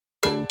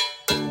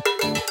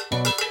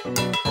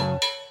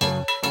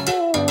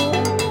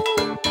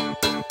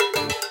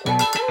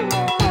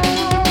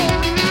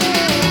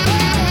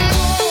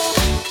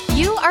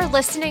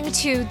listening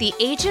to the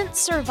Agent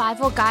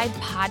Survival Guide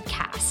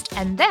podcast,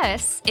 and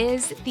this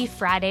is the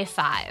Friday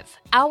Five,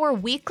 our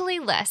weekly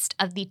list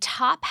of the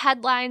top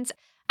headlines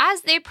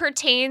as they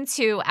pertain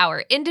to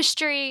our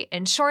industry,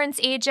 insurance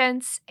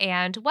agents,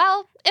 and,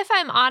 well, if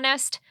I'm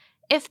honest,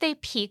 if they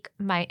pique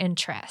my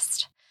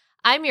interest.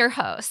 I'm your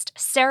host,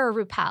 Sarah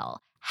Ruppel.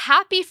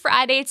 Happy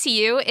Friday to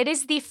you. It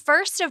is the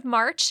 1st of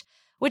March,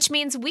 which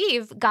means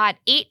we've got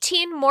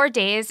 18 more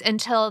days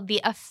until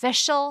the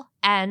official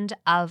end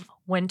of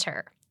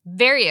winter.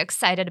 Very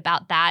excited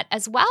about that,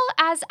 as well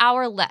as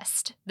our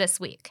list this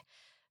week.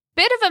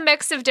 Bit of a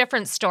mix of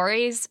different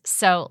stories,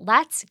 so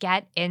let's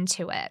get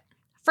into it.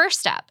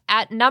 First up,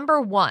 at number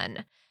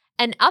 1,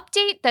 an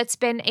update that's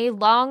been a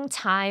long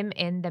time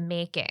in the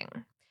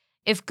making.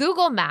 If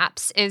Google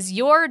Maps is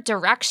your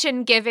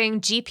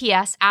direction-giving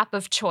GPS app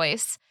of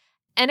choice,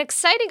 an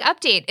exciting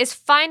update is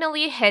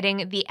finally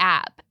hitting the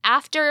app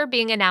after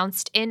being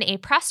announced in a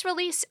press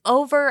release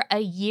over a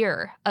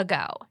year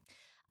ago.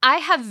 I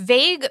have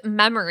vague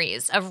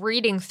memories of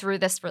reading through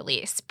this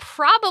release,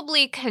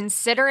 probably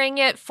considering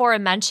it for a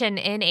mention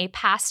in a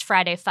past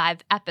Friday 5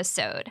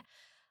 episode.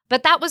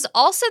 But that was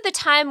also the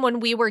time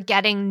when we were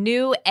getting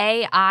new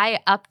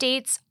AI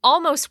updates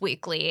almost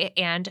weekly,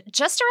 and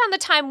just around the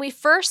time we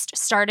first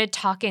started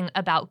talking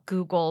about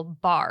Google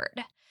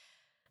Bard.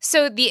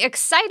 So the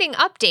exciting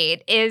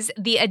update is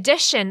the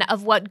addition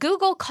of what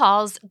Google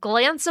calls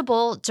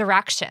glanceable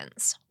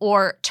directions,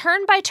 or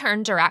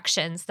turn-by-turn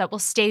directions that will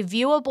stay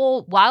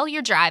viewable while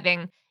you're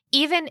driving,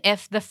 even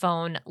if the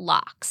phone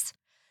locks.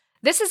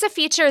 This is a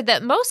feature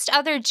that most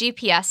other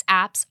GPS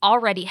apps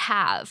already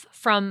have.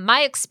 From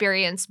my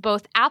experience,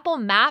 both Apple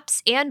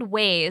Maps and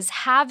Waze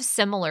have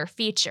similar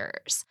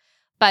features.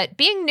 But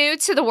being new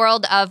to the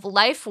world of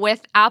life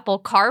with Apple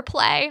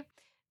CarPlay,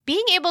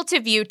 being able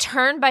to view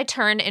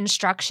turn-by-turn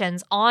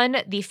instructions on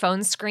the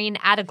phone screen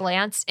at a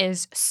glance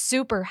is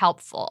super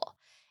helpful.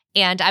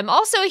 And I'm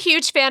also a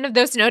huge fan of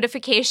those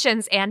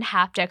notifications and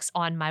haptics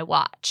on my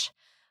watch.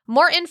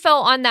 More info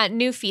on that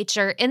new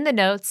feature in the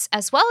notes,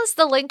 as well as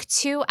the link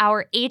to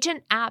our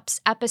Agent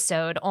Apps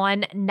episode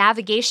on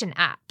navigation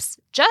apps,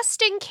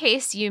 just in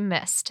case you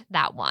missed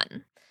that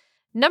one.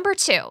 Number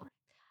 2,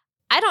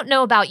 I don't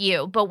know about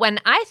you, but when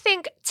I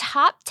think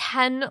top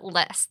 10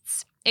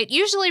 lists, it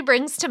usually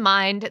brings to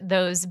mind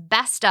those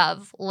best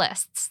of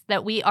lists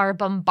that we are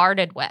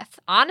bombarded with,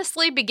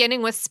 honestly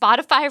beginning with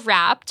Spotify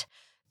Wrapped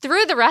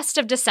through the rest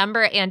of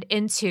December and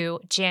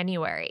into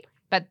January.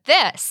 But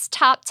this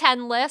top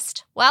 10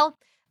 list, well,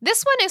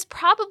 this one is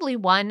probably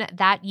one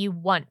that you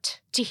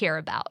want to hear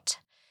about.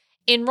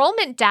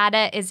 Enrollment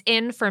data is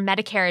in for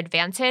Medicare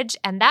Advantage,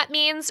 and that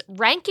means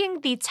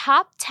ranking the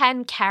top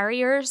 10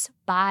 carriers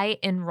by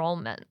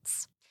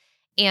enrollments.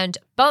 And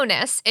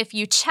bonus, if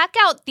you check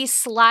out the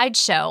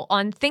slideshow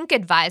on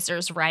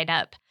ThinkAdvisor's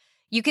write-up,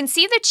 you can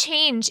see the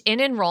change in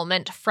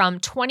enrollment from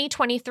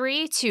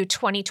 2023 to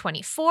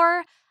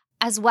 2024,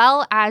 as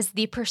well as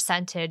the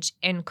percentage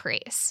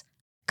increase.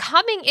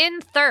 Coming in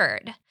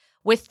third,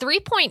 with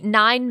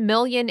 3.9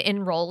 million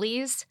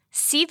enrollees,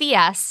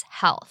 CVS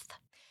Health.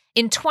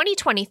 In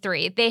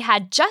 2023, they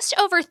had just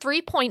over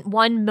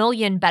 3.1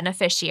 million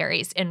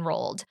beneficiaries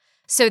enrolled.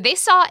 So they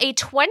saw a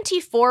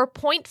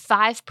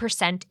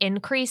 24.5%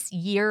 increase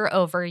year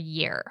over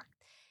year.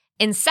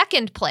 In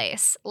second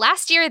place,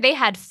 last year they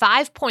had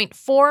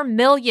 5.4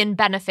 million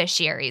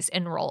beneficiaries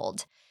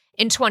enrolled.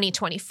 In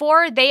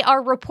 2024, they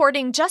are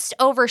reporting just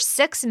over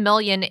 6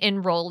 million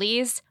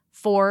enrollees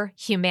for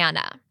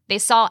Humana. They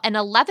saw an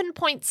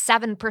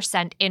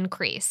 11.7%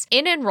 increase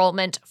in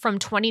enrollment from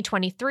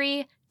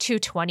 2023 to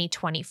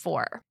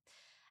 2024.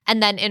 And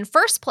then in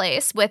first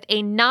place, with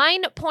a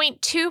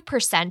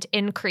 9.2%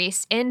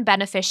 increase in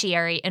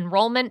beneficiary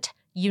enrollment,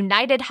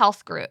 United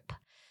Health Group.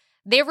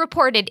 They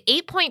reported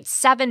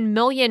 8.7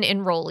 million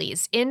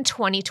enrollees in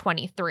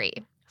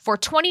 2023. For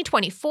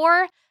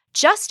 2024,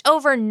 just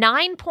over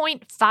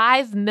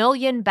 9.5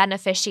 million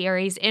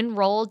beneficiaries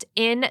enrolled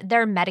in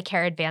their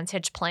Medicare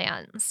Advantage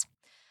plans.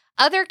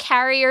 Other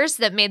carriers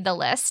that made the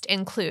list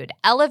include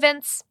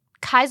Elevance,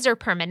 Kaiser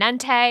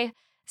Permanente,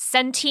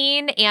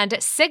 Centene, and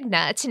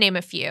Cigna, to name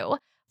a few.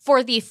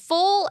 For the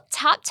full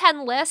top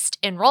 10 list,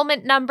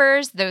 enrollment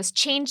numbers, those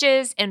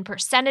changes in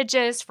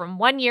percentages from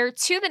one year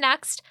to the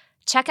next,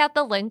 check out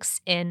the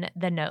links in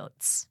the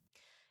notes.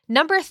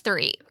 Number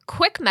 3,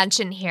 quick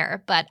mention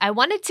here, but I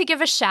wanted to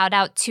give a shout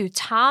out to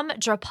Tom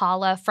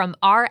Drapala from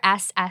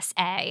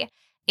RSSA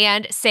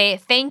and say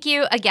thank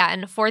you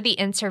again for the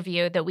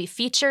interview that we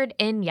featured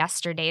in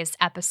yesterday's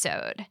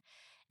episode.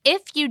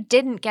 If you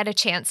didn't get a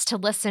chance to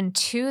listen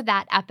to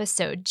that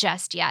episode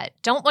just yet,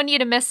 don't want you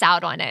to miss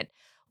out on it.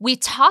 We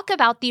talk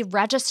about the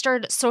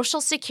Registered Social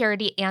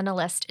Security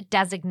Analyst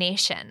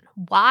designation,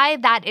 why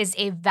that is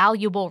a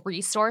valuable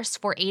resource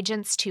for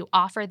agents to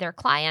offer their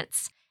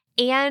clients,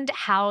 and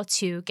how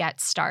to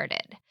get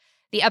started.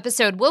 The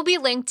episode will be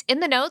linked in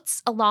the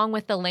notes, along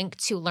with the link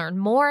to learn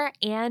more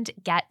and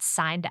get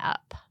signed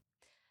up.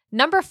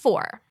 Number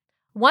 4,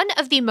 One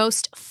of the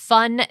most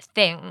fun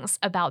things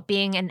about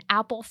being an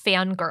Apple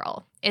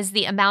fangirl is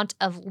the amount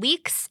of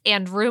leaks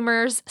and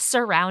rumors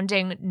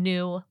surrounding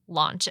new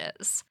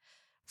launches.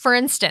 For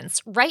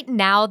instance, right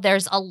now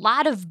there's a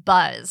lot of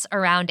buzz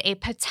around a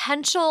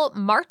potential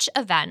March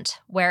event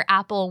where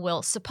Apple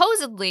will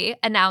supposedly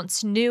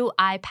announce new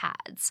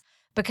iPads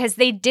because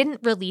they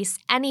didn't release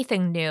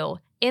anything new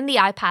in the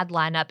iPad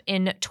lineup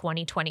in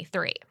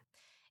 2023.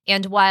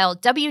 And while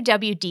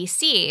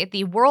WWDC,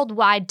 the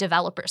Worldwide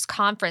Developers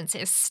Conference,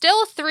 is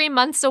still 3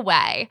 months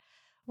away,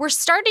 we're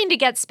starting to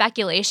get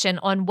speculation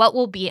on what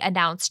will be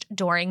announced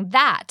during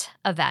that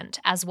event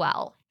as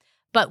well.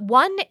 But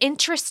one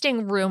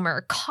interesting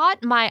rumor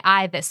caught my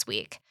eye this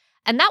week,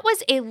 and that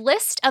was a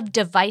list of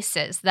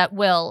devices that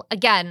will,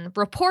 again,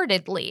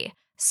 reportedly,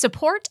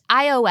 support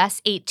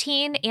iOS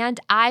 18 and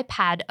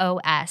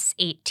iPadOS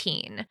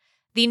 18,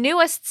 the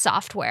newest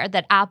software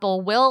that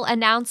Apple will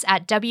announce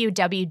at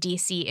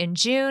WWDC in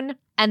June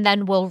and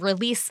then will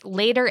release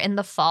later in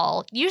the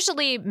fall,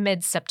 usually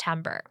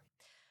mid-September.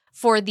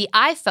 For the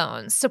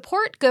iPhone,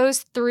 support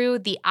goes through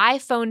the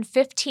iPhone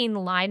 15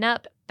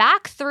 lineup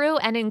back through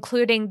and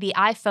including the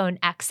iPhone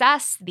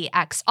XS, the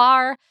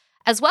XR,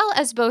 as well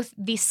as both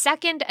the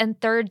second and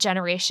third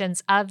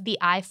generations of the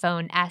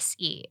iPhone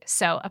SE.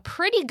 So a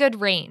pretty good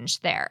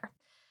range there.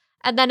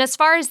 And then as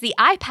far as the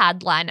iPad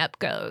lineup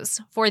goes,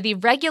 for the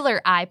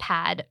regular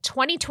iPad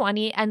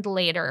 2020 and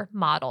later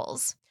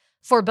models,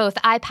 for both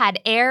iPad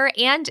Air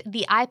and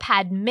the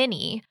iPad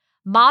Mini,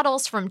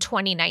 models from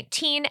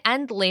 2019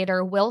 and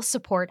later will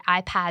support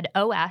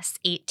iPadOS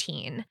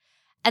 18.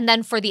 And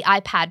then for the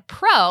iPad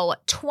Pro,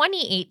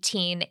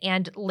 2018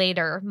 and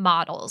later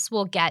models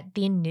will get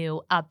the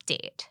new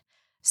update.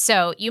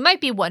 So you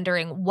might be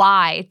wondering,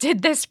 why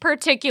did this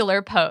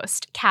particular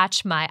post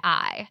catch my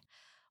eye?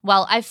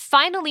 Well, I've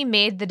finally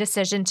made the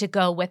decision to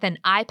go with an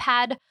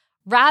iPad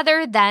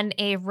rather than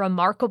a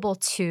Remarkable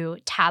 2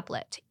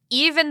 tablet.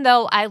 Even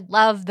though I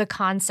love the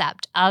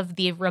concept of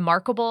the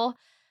Remarkable,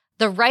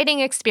 the writing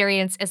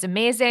experience is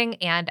amazing,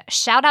 and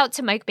shout out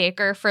to Mike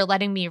Baker for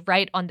letting me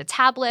write on the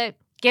tablet,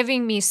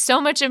 giving me so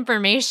much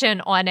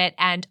information on it,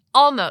 and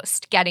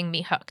almost getting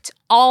me hooked.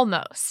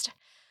 Almost.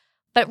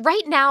 But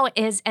right now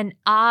is an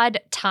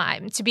odd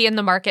time to be in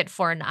the market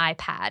for an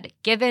iPad,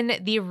 given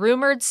the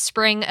rumored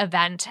spring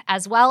event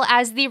as well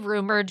as the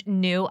rumored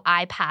new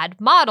iPad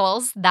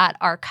models that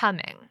are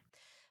coming.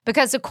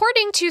 Because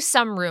according to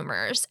some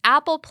rumors,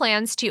 Apple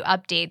plans to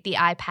update the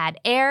iPad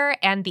Air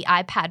and the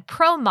iPad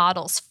Pro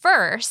models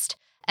first,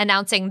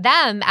 announcing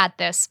them at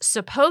this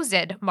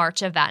supposed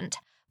March event,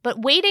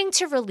 but waiting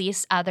to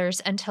release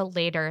others until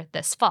later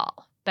this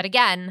fall. But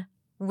again,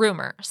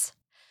 rumors.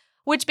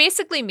 Which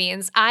basically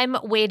means I'm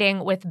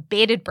waiting with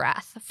bated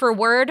breath for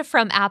word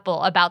from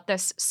Apple about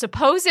this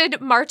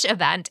supposed March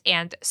event,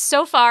 and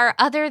so far,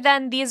 other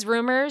than these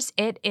rumors,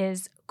 it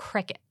is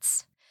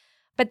crickets.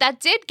 But that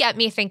did get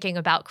me thinking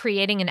about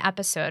creating an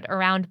episode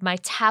around my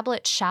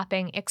tablet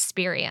shopping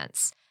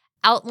experience,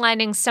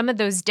 outlining some of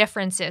those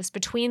differences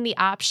between the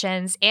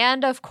options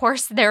and, of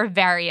course, their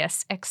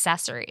various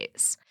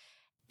accessories.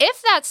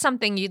 If that's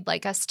something you'd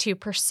like us to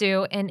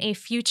pursue in a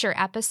future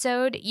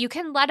episode, you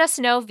can let us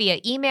know via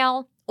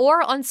email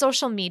or on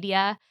social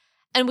media,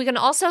 and we can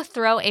also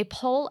throw a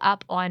poll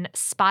up on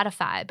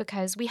Spotify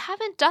because we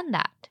haven't done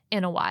that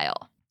in a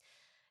while.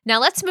 Now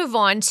let's move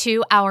on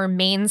to our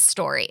main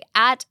story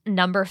at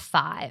number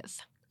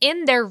 5.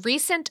 In their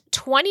recent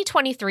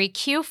 2023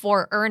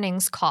 Q4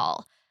 earnings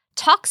call,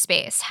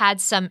 Talkspace had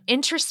some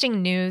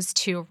interesting news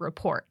to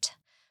report.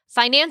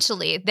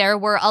 Financially, there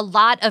were a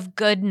lot of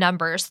good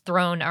numbers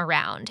thrown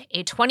around,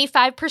 a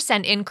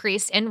 25%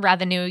 increase in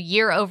revenue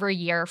year over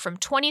year from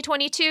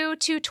 2022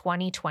 to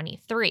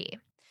 2023.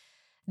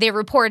 They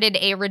reported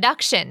a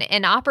reduction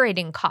in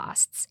operating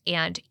costs,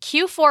 and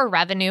Q4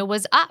 revenue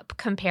was up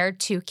compared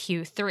to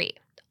Q3.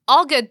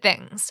 All good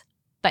things,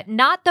 but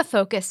not the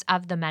focus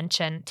of the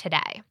mention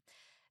today.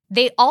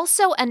 They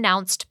also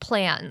announced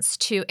plans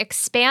to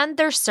expand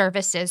their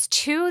services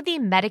to the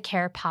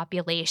Medicare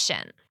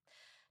population.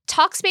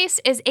 Talkspace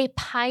is a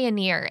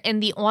pioneer in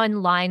the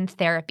online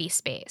therapy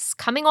space,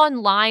 coming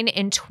online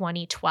in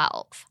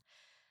 2012.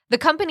 The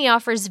company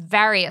offers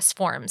various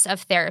forms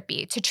of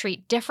therapy to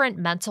treat different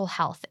mental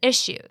health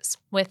issues,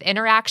 with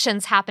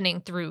interactions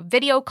happening through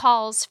video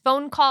calls,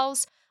 phone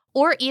calls,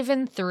 or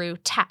even through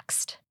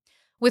text.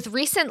 With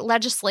recent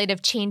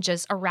legislative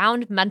changes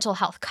around mental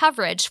health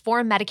coverage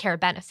for Medicare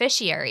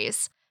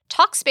beneficiaries,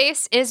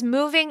 Talkspace is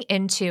moving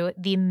into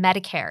the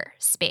Medicare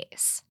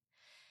space.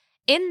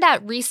 In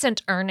that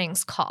recent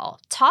earnings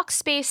call,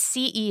 Talkspace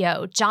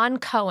CEO John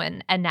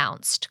Cohen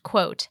announced,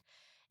 quote,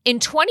 "In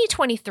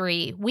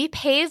 2023, we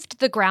paved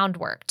the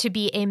groundwork to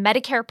be a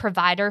Medicare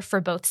provider for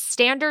both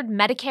standard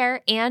Medicare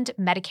and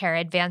Medicare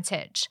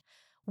Advantage.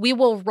 We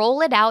will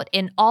roll it out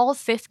in all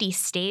 50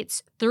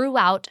 states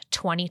throughout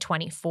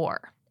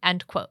 2024,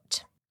 end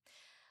quote.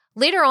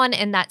 Later on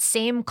in that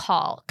same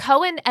call,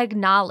 Cohen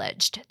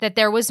acknowledged that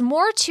there was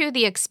more to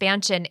the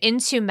expansion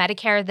into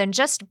Medicare than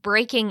just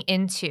breaking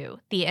into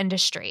the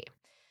industry.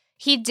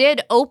 He did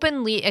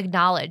openly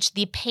acknowledge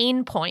the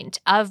pain point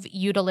of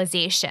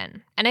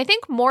utilization, and I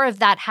think more of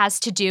that has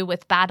to do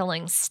with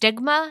battling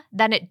stigma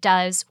than it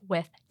does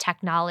with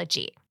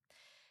technology.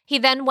 He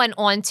then went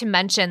on to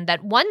mention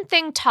that one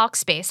thing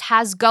Talkspace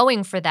has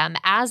going for them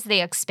as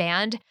they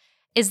expand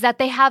is that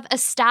they have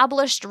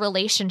established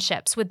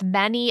relationships with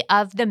many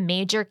of the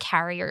major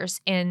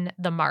carriers in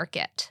the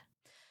market.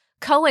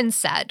 Cohen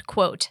said,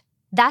 quote,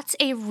 "That's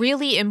a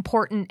really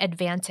important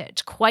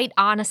advantage, quite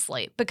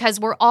honestly, because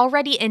we're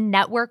already in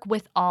network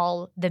with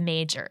all the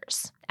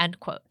majors," end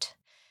quote.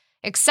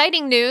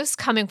 Exciting news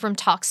coming from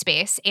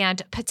Talkspace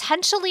and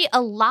potentially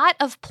a lot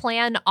of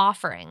plan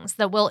offerings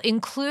that will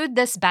include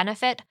this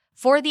benefit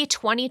for the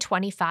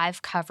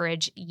 2025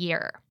 coverage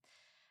year.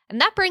 And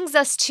that brings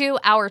us to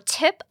our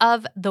tip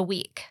of the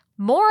week,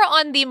 more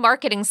on the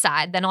marketing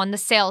side than on the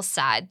sales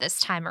side this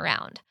time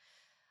around.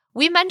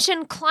 We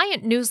mention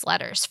client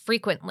newsletters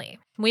frequently.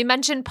 We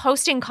mention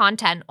posting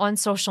content on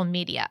social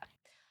media.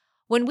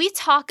 When we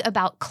talk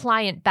about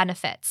client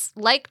benefits,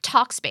 like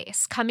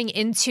Talkspace coming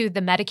into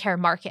the Medicare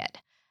market,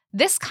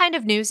 this kind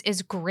of news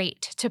is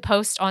great to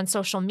post on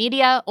social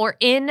media or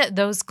in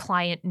those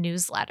client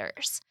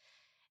newsletters.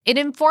 It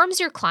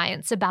informs your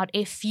clients about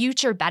a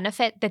future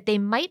benefit that they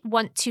might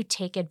want to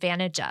take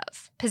advantage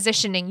of,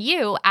 positioning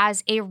you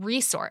as a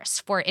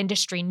resource for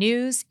industry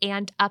news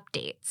and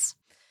updates.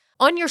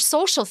 On your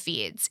social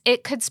feeds,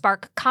 it could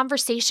spark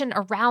conversation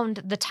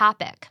around the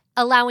topic,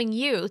 allowing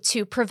you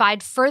to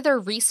provide further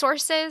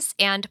resources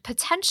and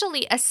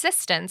potentially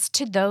assistance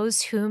to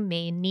those who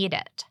may need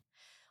it.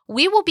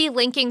 We will be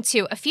linking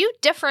to a few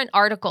different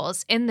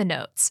articles in the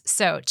notes,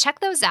 so check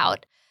those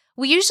out.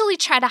 We usually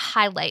try to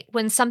highlight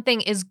when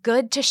something is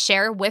good to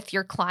share with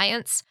your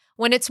clients,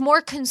 when it's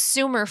more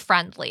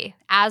consumer-friendly,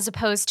 as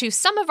opposed to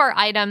some of our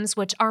items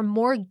which are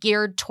more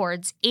geared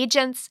towards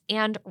agents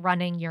and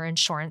running your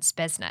insurance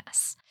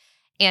business.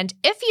 And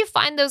if you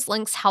find those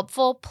links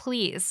helpful,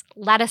 please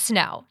let us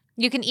know.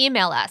 You can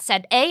email us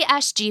at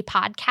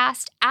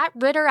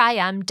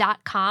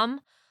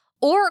asgpodcast@ritterim.com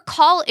or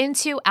call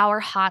into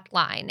our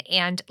hotline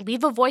and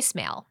leave a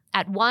voicemail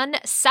at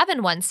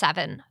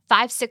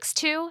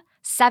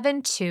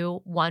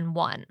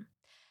 1-717-562-7211.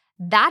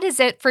 That is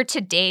it for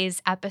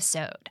today's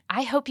episode.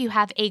 I hope you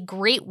have a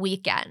great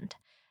weekend.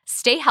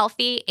 Stay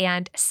healthy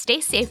and stay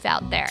safe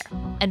out there,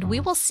 and we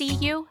will see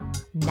you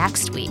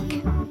next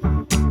week.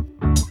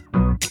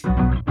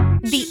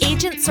 The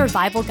Agent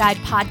Survival Guide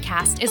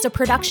podcast is a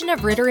production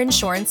of Ritter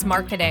Insurance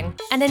Marketing,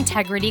 an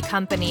integrity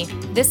company.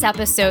 This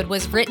episode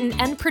was written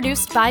and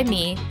produced by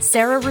me,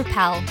 Sarah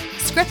Ruppel,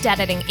 script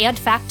editing and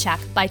fact check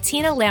by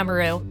Tina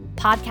Lamoureux,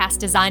 podcast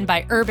design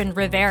by Urban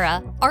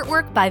Rivera,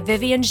 artwork by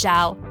Vivian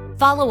Zhao.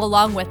 Follow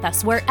along with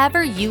us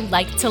wherever you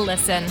like to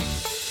listen.